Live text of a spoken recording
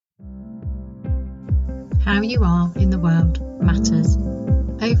How you are in the world matters.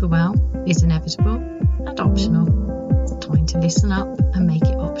 Overwhelm is inevitable and optional. Time to listen up and make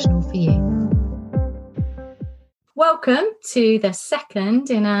it optional for you. Welcome to the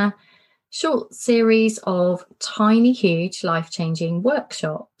second in a short series of tiny, huge, life-changing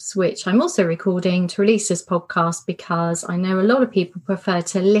workshops, which I'm also recording to release this podcast because I know a lot of people prefer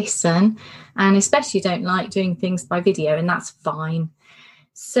to listen and especially don't like doing things by video, and that's fine.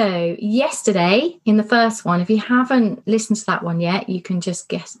 So yesterday in the first one, if you haven't listened to that one yet, you can just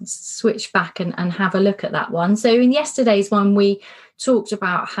switch back and have a look at that one. So in yesterday's one, we talked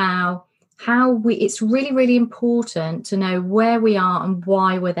about how it's really, really important to know where we are and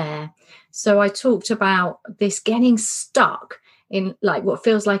why we're there. So I talked about this getting stuck in like what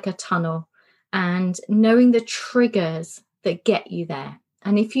feels like a tunnel and knowing the triggers that get you there.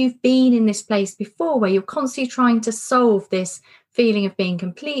 And if you've been in this place before where you're constantly trying to solve this feeling of being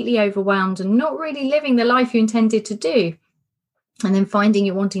completely overwhelmed and not really living the life you intended to do, and then finding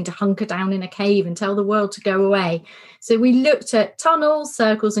you're wanting to hunker down in a cave and tell the world to go away. So we looked at tunnels,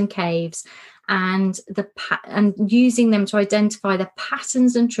 circles and caves and using them to identify the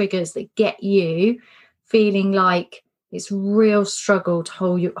patterns and triggers that get you feeling like it's real struggle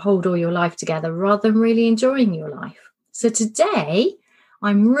to hold all your life together rather than really enjoying your life. So today,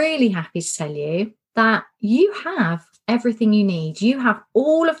 I'm really happy to tell you that you have everything you need. You have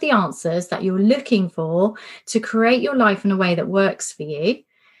all of the answers that you're looking for to create your life in a way that works for you,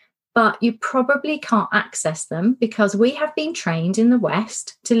 but you probably can't access them because we have been trained in the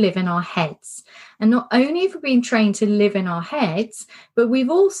West to live in our heads. And not only have we been trained to live in our heads, but we've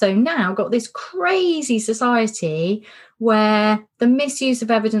also now got this crazy society where the misuse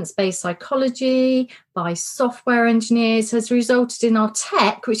of evidence-based psychology by software engineers has resulted in our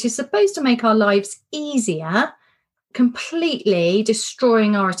tech, which is supposed to make our lives easier, completely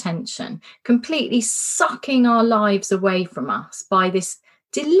destroying our attention, completely sucking our lives away from us by this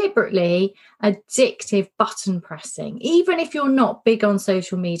deliberately addictive button pressing. Even if you're not big on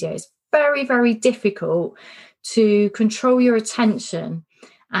social media, it's very, very difficult to control your attention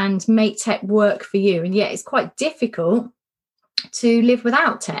and make tech work for you. And yet it's quite difficult to live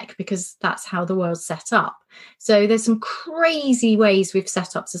without tech because that's how the world's set up. So there's some crazy ways we've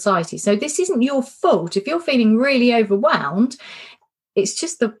set up society. So this isn't your fault. If you're feeling really overwhelmed,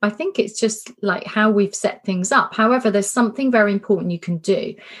 I think it's just like how we've set things up. However, there's something very important you can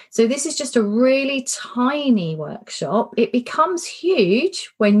do. So this is just a really tiny workshop. It becomes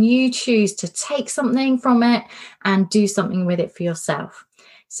huge when you choose to take something from it and do something with it for yourself.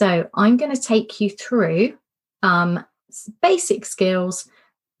 So I'm going to take you through basic skills.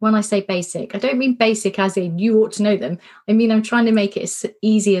 When I say basic, I don't mean basic as in you ought to know them. I mean, I'm trying to make it as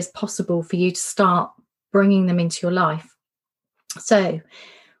easy as possible for you to start bringing them into your life. So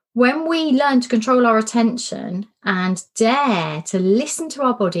when we learn to control our attention and dare to listen to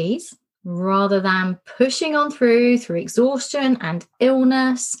our bodies rather than pushing on through exhaustion and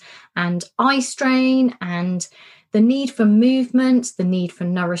illness and eye strain and the need for movement, the need for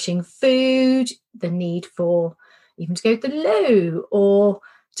nourishing food, the need for even to go to the loo or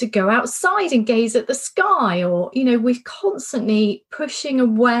to go outside and gaze at the sky, or, we're constantly pushing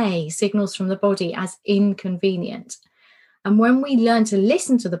away signals from the body as inconvenient. And when we learn to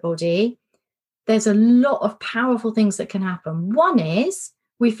listen to the body, there's a lot of powerful things that can happen. One is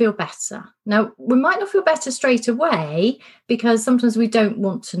we feel better. Now, we might not feel better straight away because sometimes we don't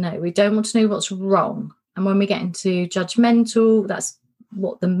want to know. We don't want to know what's wrong. And when we get into judgmental, that's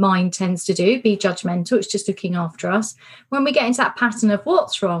what the mind tends to do, be judgmental. It's just looking after us. When we get into that pattern of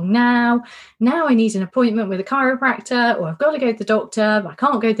what's wrong now I need an appointment with a chiropractor, or I've got to go to the doctor, but I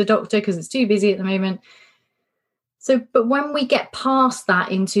can't go to the doctor because it's too busy at the moment. So, but when we get past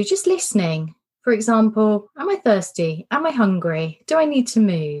that into just listening, for example, am I thirsty? Am I hungry? Do I need to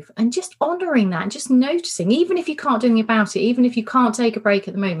move? And just honouring that and just noticing, even if you can't do anything about it, even if you can't take a break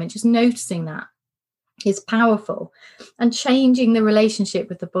at the moment, just noticing that is powerful. And changing the relationship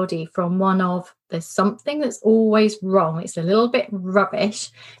with the body from one of there's something that's always wrong, it's a little bit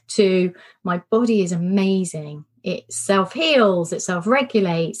rubbish, to my body is amazing. It self-heals, it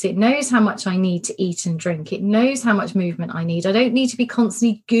self-regulates, it knows how much I need to eat and drink, it knows how much movement I need. I don't need to be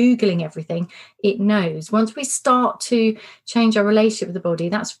constantly Googling everything. It knows. Once we start to change our relationship with the body,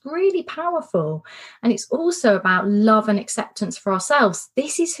 that's really powerful. And it's also about love and acceptance for ourselves.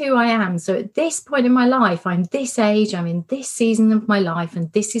 This is who I am. So at this point in my life, I'm this age, I'm in this season of my life,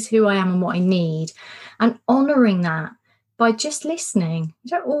 and this is who I am and what I need. And honouring that by just listening. You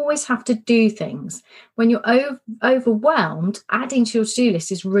don't always have to do things. When you're overwhelmed, adding to your to-do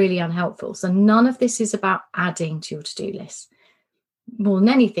list is really unhelpful. So none of this is about adding to your to-do list. more than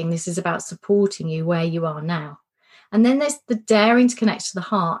anything, this is about supporting you where you are now. And then there's the daring to connect to the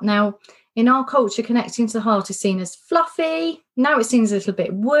heart. Now, in our culture, connecting to the heart is seen as fluffy. Now it seems a little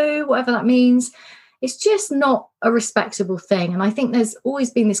bit woo, whatever that means. It's just not a respectable thing. And I think there's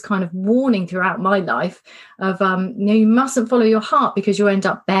always been this kind of warning throughout my life of, you mustn't follow your heart because you'll end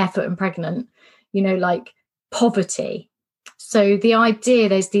up barefoot and pregnant, like poverty. So the idea,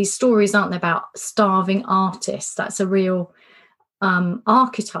 there's these stories, aren't there, about starving artists. That's a real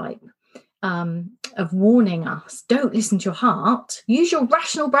archetype of warning us. Don't listen to your heart. Use your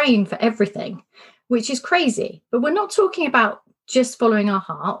rational brain for everything, which is crazy. But we're not talking about just following our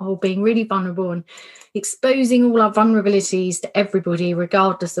heart or being really vulnerable and exposing all our vulnerabilities to everybody,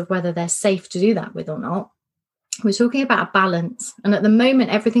 regardless of whether they're safe to do that with or not. We're talking about a balance. And at the moment,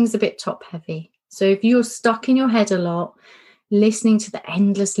 everything's a bit top heavy. So if you're stuck in your head a lot, listening to the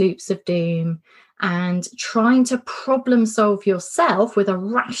endless loops of doom and trying to problem solve yourself with a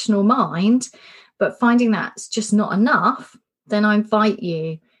rational mind, but finding that's just not enough, then I invite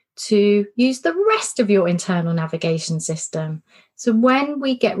you to use the rest of your internal navigation system. So when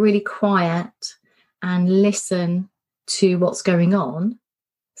we get really quiet and listen to what's going on,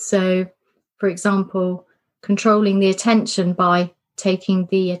 so for example, controlling the attention by taking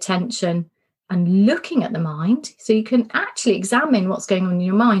the attention and looking at the mind, so you can actually examine what's going on in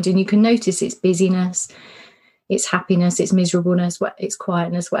your mind, and you can notice its busyness, its happiness, its miserableness, its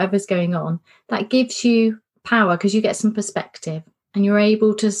quietness, whatever's going on. That gives you power because you get some perspective and you're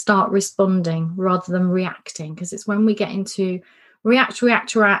able to start responding rather than reacting, because it's when we get into react,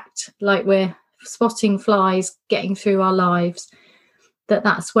 like we're spotting flies, getting through our lives,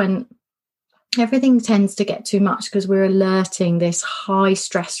 that's when everything tends to get too much, because we're alerting this high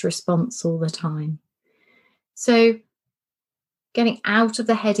stress response all the time. So getting out of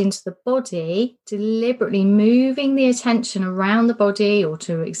the head into the body, deliberately moving the attention around the body or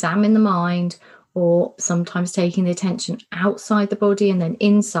to examine the mind, or sometimes taking the attention outside the body and then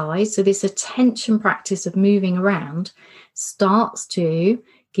inside. So this attention practice of moving around starts to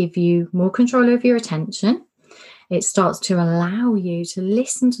give you more control over your attention. It starts to allow you to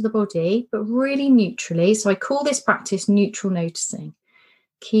listen to the body, but really neutrally. So I call this practice neutral noticing.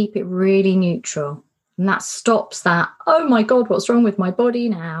 Keep it really neutral. And that stops that, oh my God, what's wrong with my body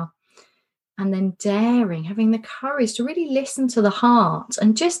now? And then having the courage to really listen to the heart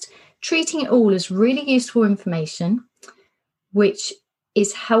and just treating it all as really useful information, which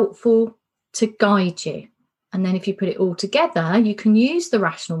is helpful to guide you. And then if you put it all together, you can use the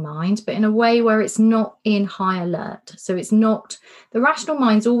rational mind, but in a way where it's not in high alert. So it's not, the rational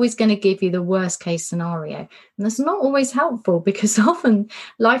mind's always going to give you the worst case scenario. And that's not always helpful, because often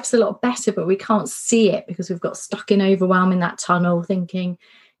life's a lot better, but we can't see it because we've got stuck in overwhelm in that tunnel thinking,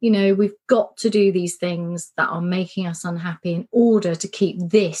 we've got to do these things that are making us unhappy in order to keep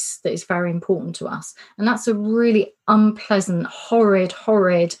this that is very important to us. And that's a really unpleasant, horrid,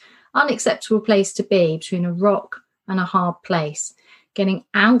 unacceptable place to be, between a rock and a hard place. Getting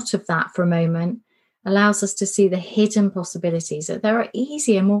out of that for a moment allows us to see the hidden possibilities, that there are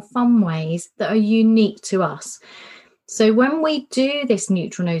easier, more fun ways that are unique to us. So when we do this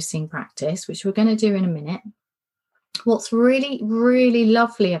neutral noticing practice, which we're going to do in a minute, what's really, really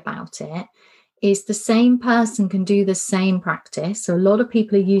lovely about it is the same person can do the same practice. So a lot of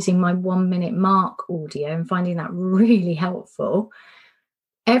people are using my 1 minute mark audio and finding that really helpful.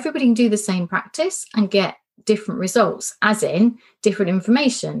 Everybody can do the same practice and get different results, as in different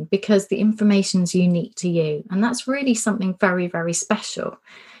information, because the information is unique to you. And that's really something very, very special.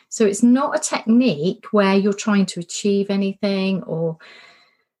 So it's not a technique where you're trying to achieve anything or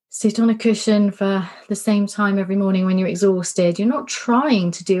sit on a cushion for the same time every morning when you're exhausted. You're not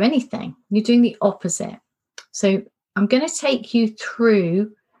trying to do anything. You're doing the opposite. So I'm going to take you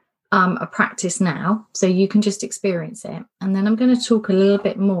through a practice now, so you can just experience it. And then I'm going to talk a little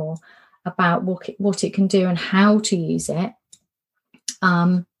bit more about what it can do and how to use it.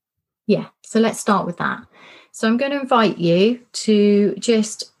 So let's start with that. So I'm going to invite you to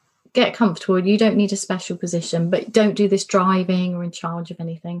just get comfortable. You don't need a special position, but don't do this driving or in charge of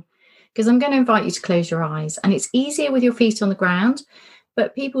anything, because I'm going to invite you to close your eyes. And it's easier with your feet on the ground,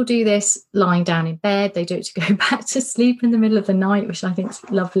 but people do this lying down in bed. They do it to go back to sleep in the middle of the night, which I think is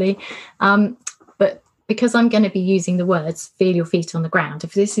lovely. But because I'm going to be using the words, feel your feet on the ground,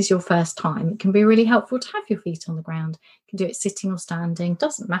 if this is your first time, it can be really helpful to have your feet on the ground. You can do it sitting or standing,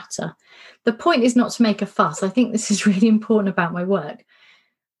 doesn't matter. The point is not to make a fuss. I think this is really important about my work.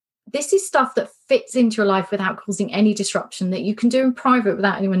 This is stuff that fits into your life without causing any disruption, that you can do in private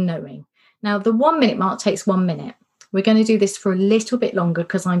without anyone knowing. Now, the 1 minute mark takes 1 minute. We're going to do this for a little bit longer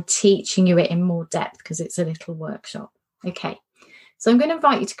because I'm teaching you it in more depth, because it's a little workshop. Okay, So I'm going to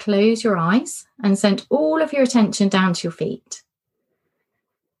invite you to close your eyes and send all of your attention down to your feet.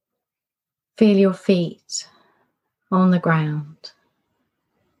 Feel your feet on the ground.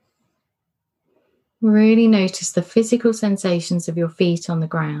 Really notice the physical sensations of your feet on the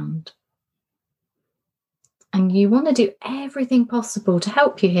ground. And you want to do everything possible to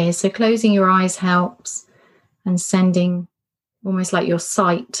help you here. So closing your eyes helps, and sending almost like your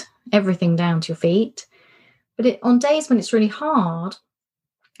sight, everything down to your feet. But on days when it's really hard,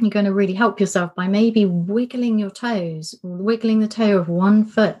 you're going to really help yourself by maybe wiggling your toes, or wiggling the toe of one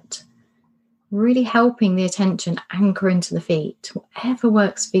foot, really helping the attention anchor into the feet, whatever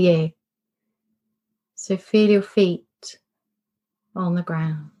works for you. So feel your feet on the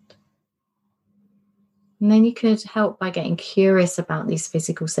ground. And then you could help by getting curious about these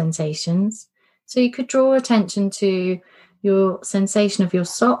physical sensations. So you could draw attention to your sensation of your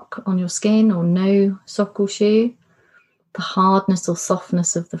sock on your skin, or no sock or shoe, the hardness or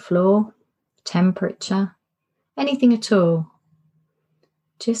softness of the floor, temperature, anything at all.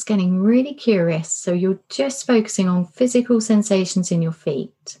 Just getting really curious. So you're just focusing on physical sensations in your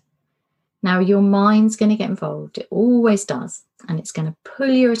feet. Now your mind's going to get involved. It always does. And it's going to pull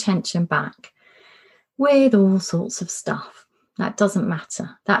your attention back with all sorts of stuff. That doesn't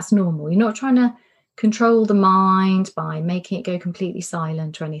matter. That's normal. You're not trying to control the mind by making it go completely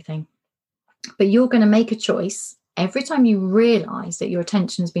silent or anything. But you're going to make a choice. Every time you realise that your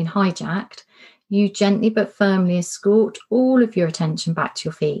attention has been hijacked, you gently but firmly escort all of your attention back to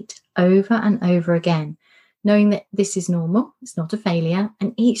your feet over and over again, knowing that this is normal, it's not a failure,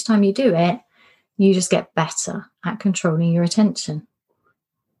 and each time you do it, you just get better at controlling your attention.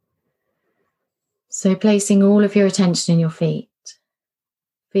 So placing all of your attention in your feet,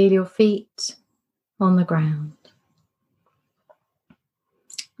 feel your feet on the ground.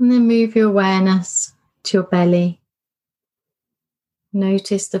 And then move your awareness to your belly.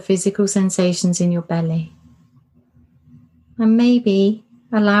 Notice the physical sensations in your belly. And maybe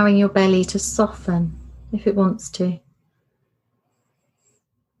allowing your belly to soften if it wants to.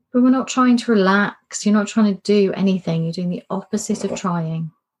 But we're not trying to relax. You're not trying to do anything. You're doing the opposite of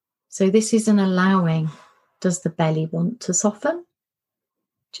trying. So this is an allowing. Does the belly want to soften?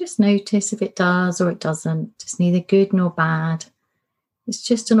 Just notice if it does or it doesn't. It's neither good nor bad. It's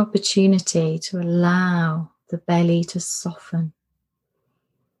just an opportunity to allow the belly to soften.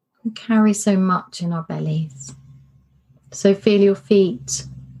 We carry so much in our bellies. So feel your feet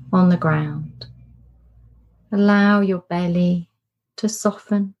on the ground. Allow your belly to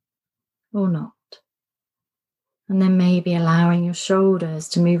soften or not. And then maybe allowing your shoulders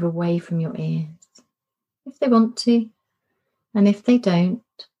to move away from your ears if they want to. And if they don't,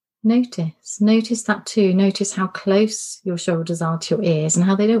 notice that too. Notice how close your shoulders are to your ears and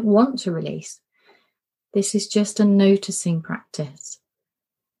how they don't want to release. This is just a noticing practice.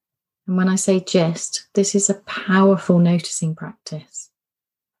 And when I say just, this is a powerful noticing practice.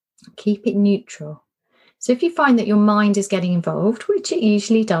 Keep it neutral. So if you find that your mind is getting involved, which it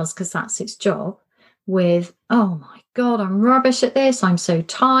usually does because that's its job, with, oh my God, I'm rubbish at this, I'm so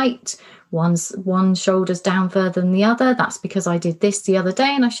tight, one shoulder's down further than the other, that's because I did this the other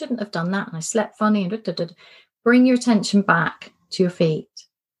day and I shouldn't have done that and I slept funny, and bring your attention back to your feet.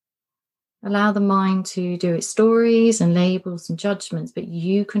 Allow the mind to do its stories and labels and judgments, but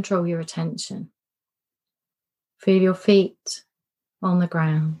you control your attention. Feel your feet on the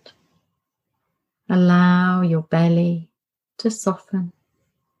ground. Allow your belly to soften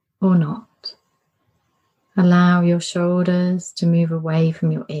or not. Allow your shoulders to move away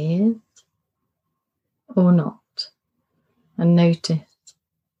from your ears or not. And notice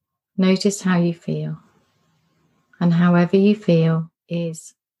how you feel. And however you feel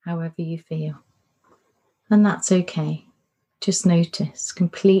is however you feel. And that's okay. Just notice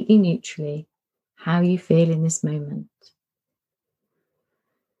completely neutrally how you feel in this moment.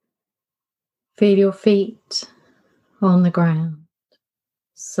 Feel your feet on the ground,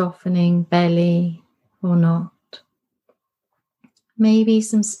 softening belly or not. Maybe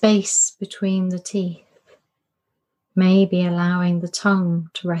some space between the teeth. Maybe allowing the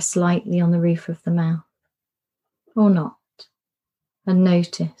tongue to rest lightly on the roof of the mouth or not. And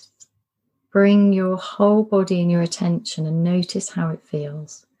notice. Bring your whole body and your attention and notice how it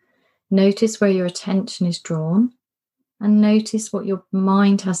feels. Notice where your attention is drawn and notice what your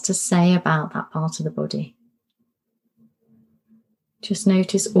mind has to say about that part of the body. Just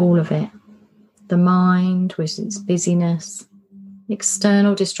notice all of it. The mind with its busyness,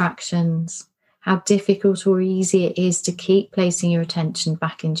 external distractions, how difficult or easy it is to keep placing your attention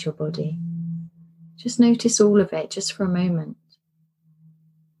back into your body. Just notice all of it just for a moment.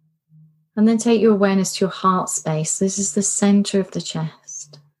 And then take your awareness to your heart space. This is the center of the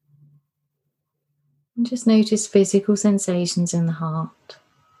chest. And just notice physical sensations in the heart.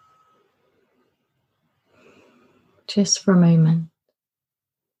 Just for a moment.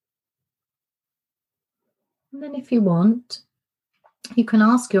 And then if you want, you can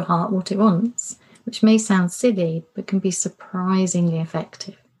ask your heart what it wants, which may sound silly, but can be surprisingly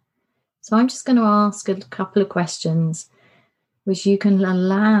effective. So I'm just going to ask a couple of questions, which you can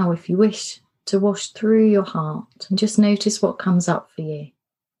allow, if you wish, to wash through your heart and just notice what comes up for you.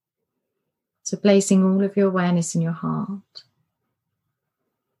 So placing all of your awareness in your heart.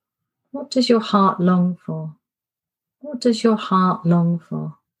 What does your heart long for? What does your heart long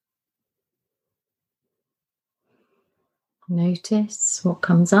for? Notice what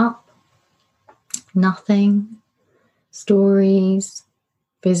comes up. Nothing. Stories,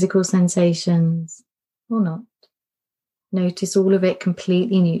 physical sensations, or not. Notice all of it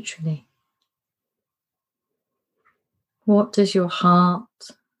completely neutrally. What does your heart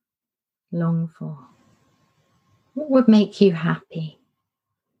long for? What would make you happy?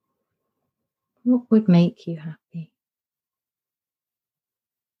 What would make you happy?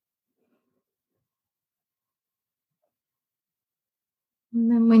 And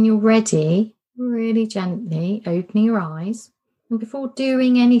then when you're ready, really gently opening your eyes, and before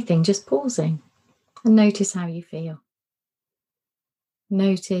doing anything, just pausing and notice how you feel.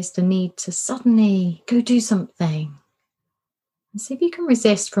 Notice the need to suddenly go do something. And see if you can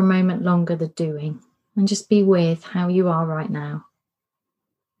resist for a moment longer the doing and just be with how you are right now.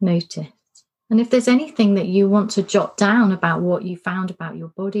 Notice. And if there's anything that you want to jot down about what you found about your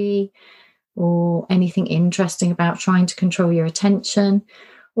body, or anything interesting about trying to control your attention,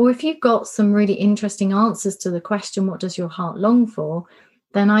 or if you've got some really interesting answers to the question, what does your heart long for?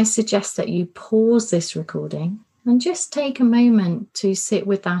 Then I suggest that you pause this recording and just take a moment to sit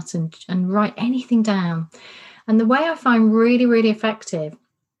with that and write anything down. And the way I find really, really effective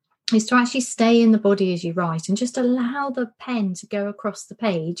is to actually stay in the body as you write and just allow the pen to go across the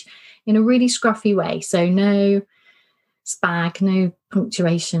page in a really scruffy way. So no spag, no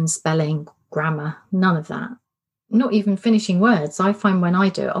punctuation, spelling, grammar, none of that. Not even finishing words. I find when I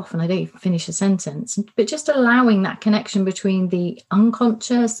do it, often I don't even finish a sentence, but just allowing that connection between the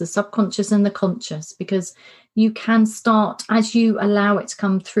unconscious, the subconscious and the conscious, because you can start, as you allow it to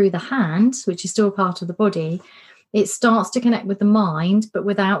come through the hand, which is still a part of the body, it starts to connect with the mind, but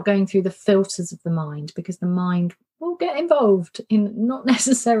without going through the filters of the mind, because the mind will get involved in not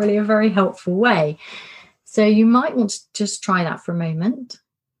necessarily a very helpful way. So you might want to just try that for a moment.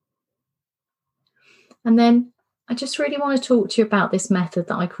 And then I just really want to talk to you about this method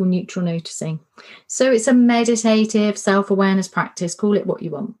that I call neutral noticing. So it's a meditative self-awareness practice. Call it what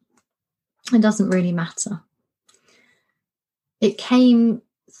you want. It doesn't really matter. It came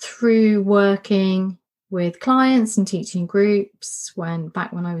through working with clients and teaching groups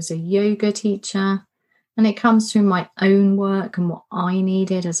back when I was a yoga teacher. And it comes through my own work and what I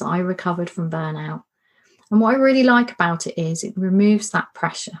needed as I recovered from burnout. And what I really like about it is it removes that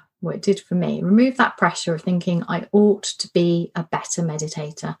pressure. What it did for me, remove that pressure of thinking I ought to be a better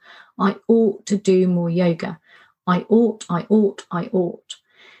meditator. I ought to do more yoga. I ought.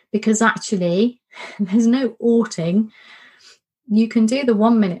 Because actually, there's no oughting. You can do the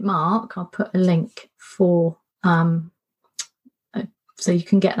 1 minute mark. I'll put a link for, so you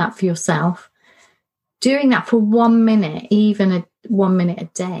can get that for yourself. Doing that for 1 minute, even 1 minute a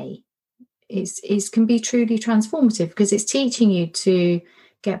day, can be truly transformative, because it's teaching you to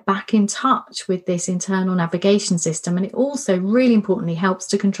get back in touch with this internal navigation system. And it also really importantly helps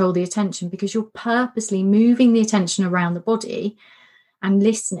to control the attention, because you're purposely moving the attention around the body and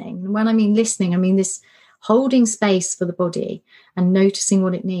listening. And when I mean listening, I mean this holding space for the body and noticing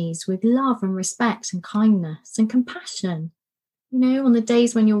what it needs with love and respect and kindness and compassion, on the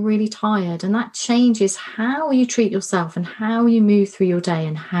days when you're really tired. And that changes how you treat yourself and how you move through your day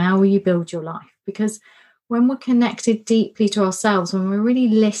and how you build your life. Because when we're connected deeply to ourselves, when we're really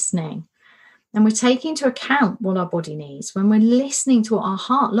listening and we're taking into account what our body needs, when we're listening to what our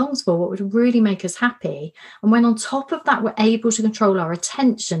heart longs for, what would really make us happy, and when on top of that we're able to control our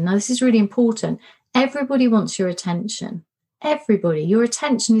attention. Now, this is really important. Everybody wants your attention. Everybody. Your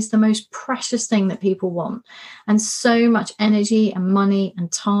attention is the most precious thing that people want. And so much energy and money and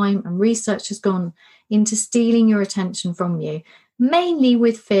time and research has gone into stealing your attention from you. Mainly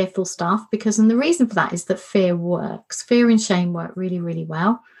with fearful stuff, and the reason for that is that fear works. Fear and shame work really, really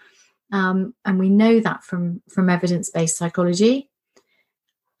well. And we know that from evidence-based psychology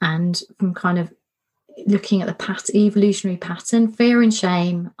and from kind of looking at the evolutionary pattern. Fear and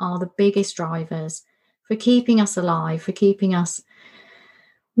shame are the biggest drivers for keeping us alive, for keeping us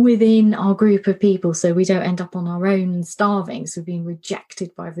within our group of people, so we don't end up on our own and starving, so being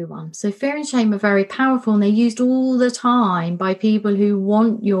rejected by everyone. So fear and shame are very powerful, and they're used all the time by people who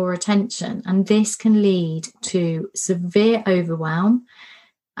want your attention, and this can lead to severe overwhelm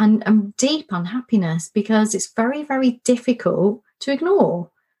and deep unhappiness, because it's very, very difficult to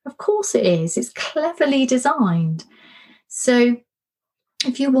ignore. Of course it is. It's cleverly designed. So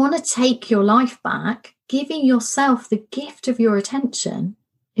if you want to take your life back, giving yourself the gift of your attention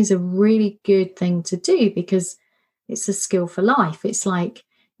is a really good thing to do, because it's a skill for life. It's like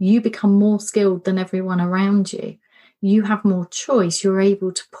you become more skilled than everyone around you. You have more choice. You're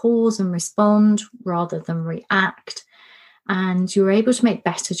able to pause and respond rather than react. And you're able to make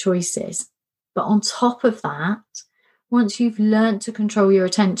better choices. But on top of that, once you've learned to control your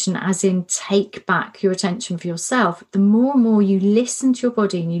attention, as in take back your attention for yourself, the more and more you listen to your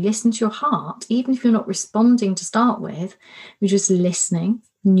body and you listen to your heart, even if you're not responding to start with, you're just listening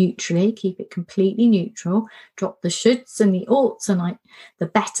neutrally, keep it completely neutral, drop the shoulds and the oughts and like the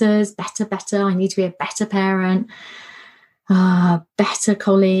betters, better, I need to be a better parent, a better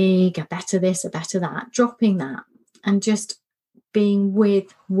colleague, a better this, a better that, dropping that and just being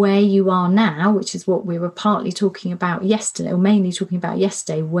with where you are now, which is what we were partly talking about yesterday, or mainly talking about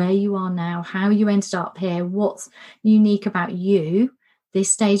yesterday, where you are now, how you ended up here, what's unique about you,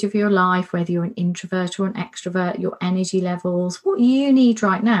 this stage of your life, whether you're an introvert or an extrovert, your energy levels, what you need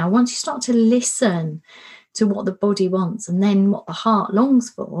right now. Once you start to listen to what the body wants and then what the heart longs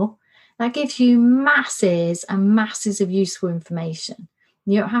for, that gives you masses and masses of useful information.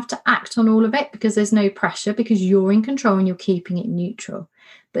 You don't have to act on all of it because there's no pressure, because you're in control and you're keeping it neutral.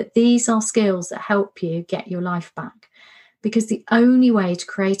 But these are skills that help you get your life back, because the only way to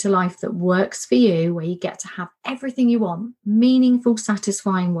create a life that works for you, where you get to have everything you want, meaningful,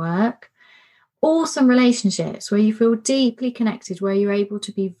 satisfying work, awesome relationships, where you feel deeply connected, where you're able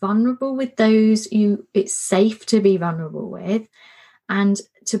to be vulnerable with those it's safe to be vulnerable with, and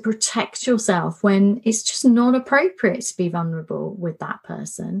to protect yourself when it's just not appropriate to be vulnerable with that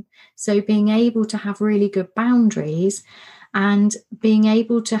person. So being able to have really good boundaries and being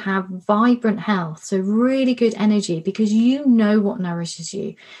able to have vibrant health, so really good energy, because you know what nourishes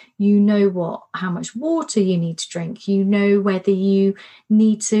you. You know how much water you need to drink. You know whether you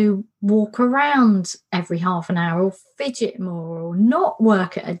need to walk around every half an hour or fidget more or not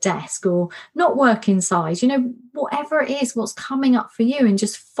work at a desk or not work inside, whatever it is, what's coming up for you, and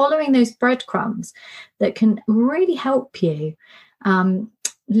just following those breadcrumbs that can really help you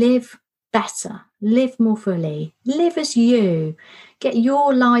live better, live more fully, live as you, get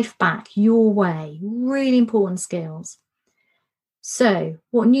your life back your way. Really important skills. So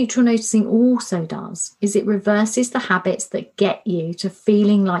what neutral noticing also does is it reverses the habits that get you to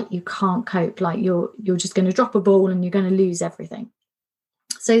feeling like you can't cope, like you're just going to drop a ball and you're going to lose everything.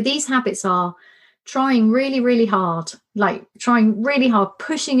 So these habits are trying really, really hard,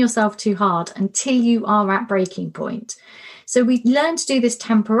 pushing yourself too hard until you are at breaking point. So we learn to do this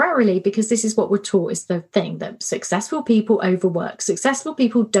temporarily because this is what we're taught is the thing, that successful people overwork, successful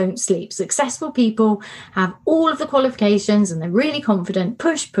people don't sleep, successful people have all of the qualifications and they're really confident,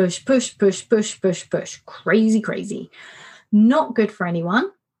 push, crazy. Not good for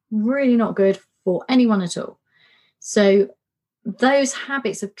anyone, really not good for anyone at all. So those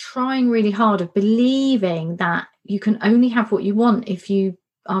habits of trying really hard, of believing that you can only have what you want if you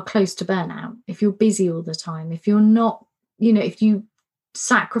are close to burnout, if you're busy all the time, if you're not, if you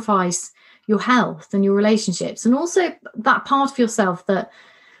sacrifice your health and your relationships, and also that part of yourself that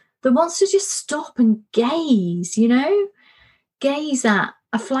wants to just stop and gaze at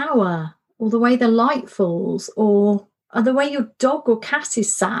a flower, or the way the light falls, or the way your dog or cat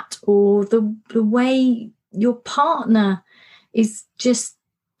is sat, or the way your partner is just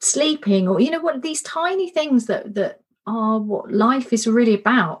sleeping, or what, these tiny things that are what life is really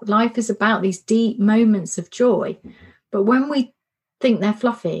about. Life is about these deep moments of joy. But when we think they're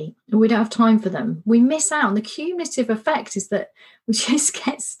fluffy and we don't have time for them, we miss out. And the cumulative effect is that we just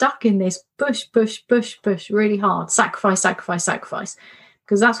get stuck in this push really hard, sacrifice,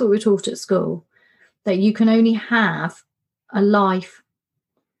 because that's what we're taught at school, that you can only have a life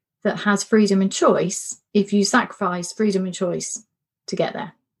that has freedom and choice if you sacrifice freedom and choice to get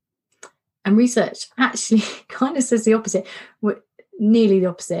there. And research actually kind of says the opposite, nearly the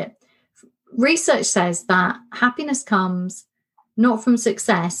opposite. Research says that happiness comes not from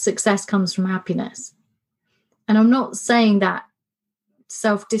success comes from happiness. And I'm not saying that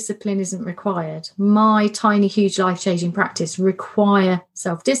self-discipline isn't required. My tiny, huge, life-changing practice require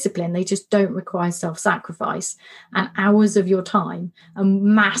self-discipline. They just don't require self-sacrifice and hours of your time and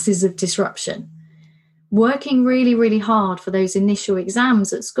masses of disruption. working really, really hard for those initial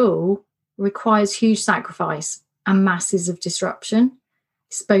exams at school requires huge sacrifice and masses of disruption.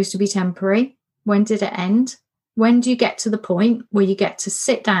 It's supposed to be temporary. When did it end? When do you get to the point where you get to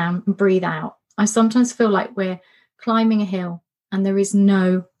sit down and breathe out? I sometimes feel like we're climbing a hill and there is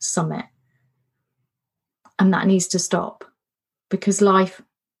no summit. And that needs to stop, because life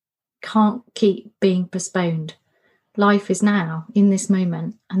can't keep being postponed. Life is now, in this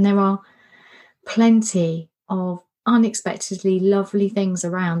moment, and there are plenty of unexpectedly lovely things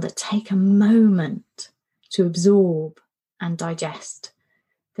around that take a moment to absorb and digest.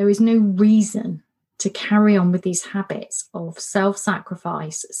 There is no reason to carry on with these habits of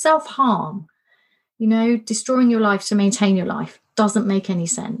self-sacrifice, self-harm. Destroying your life to maintain your life doesn't make any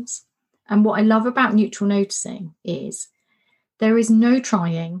sense. And what I love about neutral noticing is there is no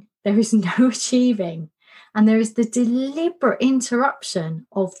trying, there is no achieving, and there is the deliberate interruption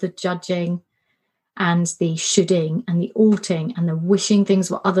of the judging and the shoulding and the oughting and the wishing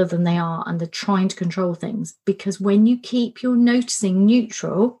things were other than they are and the trying to control things. Because when you keep your noticing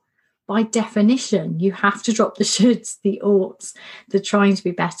neutral, by definition, you have to drop the shoulds, the oughts, the trying to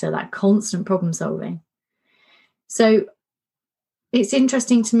be better, that constant problem solving. So it's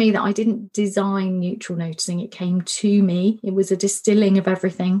interesting to me that I didn't design neutral noticing. It came to me. It was a distilling of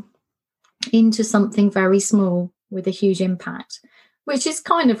everything into something very small with a huge impact, which is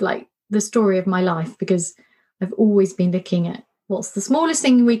kind of like the story of my life, because I've always been looking at what's the smallest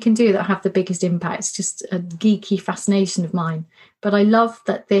thing we can do that have the biggest impact. It's just a geeky fascination of mine. But I love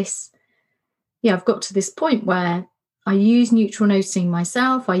that I've got to this point where I use neutral noticing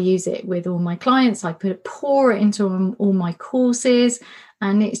myself. I use it with all my clients. I pour it into all my courses,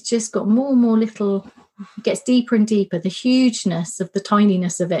 and it's just got more and more little, gets deeper and deeper. The hugeness of the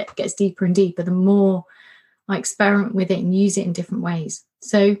tininess of it gets deeper and deeper the more I experiment with it and use it in different ways.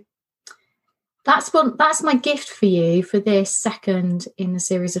 So that's my gift for you for this second in a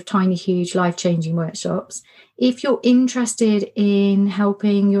series of tiny, huge, life-changing workshops. If you're interested in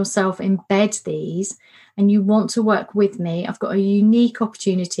helping yourself embed these and you want to work with me, I've got a unique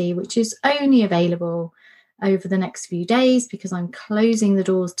opportunity which is only available over the next few days, because I'm closing the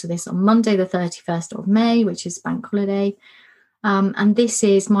doors to this on Monday the 31st of May, which is bank holiday. And this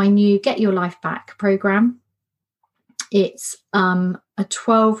is my new Get Your Life Back program. It's a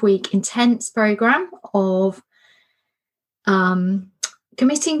 12-week intense program of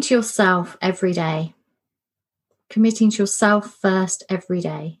committing to yourself every day. Committing to yourself first every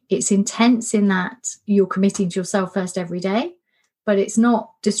day. It's intense in that you're committing to yourself first every day, but it's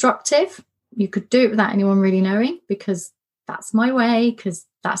not disruptive. You could do it without anyone really knowing, because that's my way, because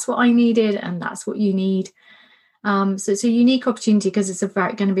that's what I needed and that's what you need. So it's a unique opportunity because it's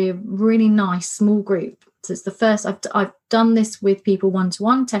going to be a really nice small group. So it's the first, I've done this with people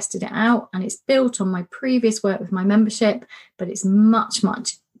one-to-one, tested it out, and it's built on my previous work with my membership, but it's much,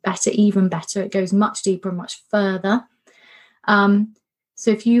 much better, even better. It goes much deeper and much further.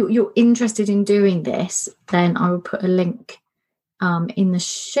 So if you're interested in doing this, then I will put a link in the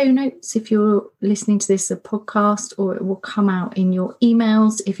show notes if you're listening to this as a podcast, or it will come out in your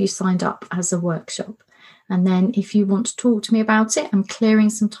emails if you signed up as a workshop. And then if you want to talk to me about it, I'm clearing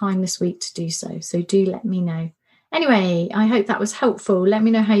some time this week to do so. So do let me know. Anyway, I hope that was helpful. Let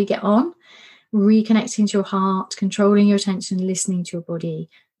me know how you get on. Reconnecting to your heart, controlling your attention, listening to your body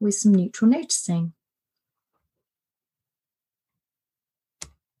with some neutral noticing.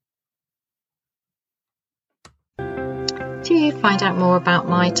 To find out more about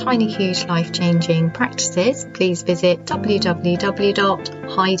my tiny, huge, life-changing practices, please visit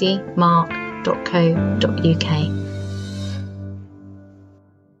www.heidimark.co.uk.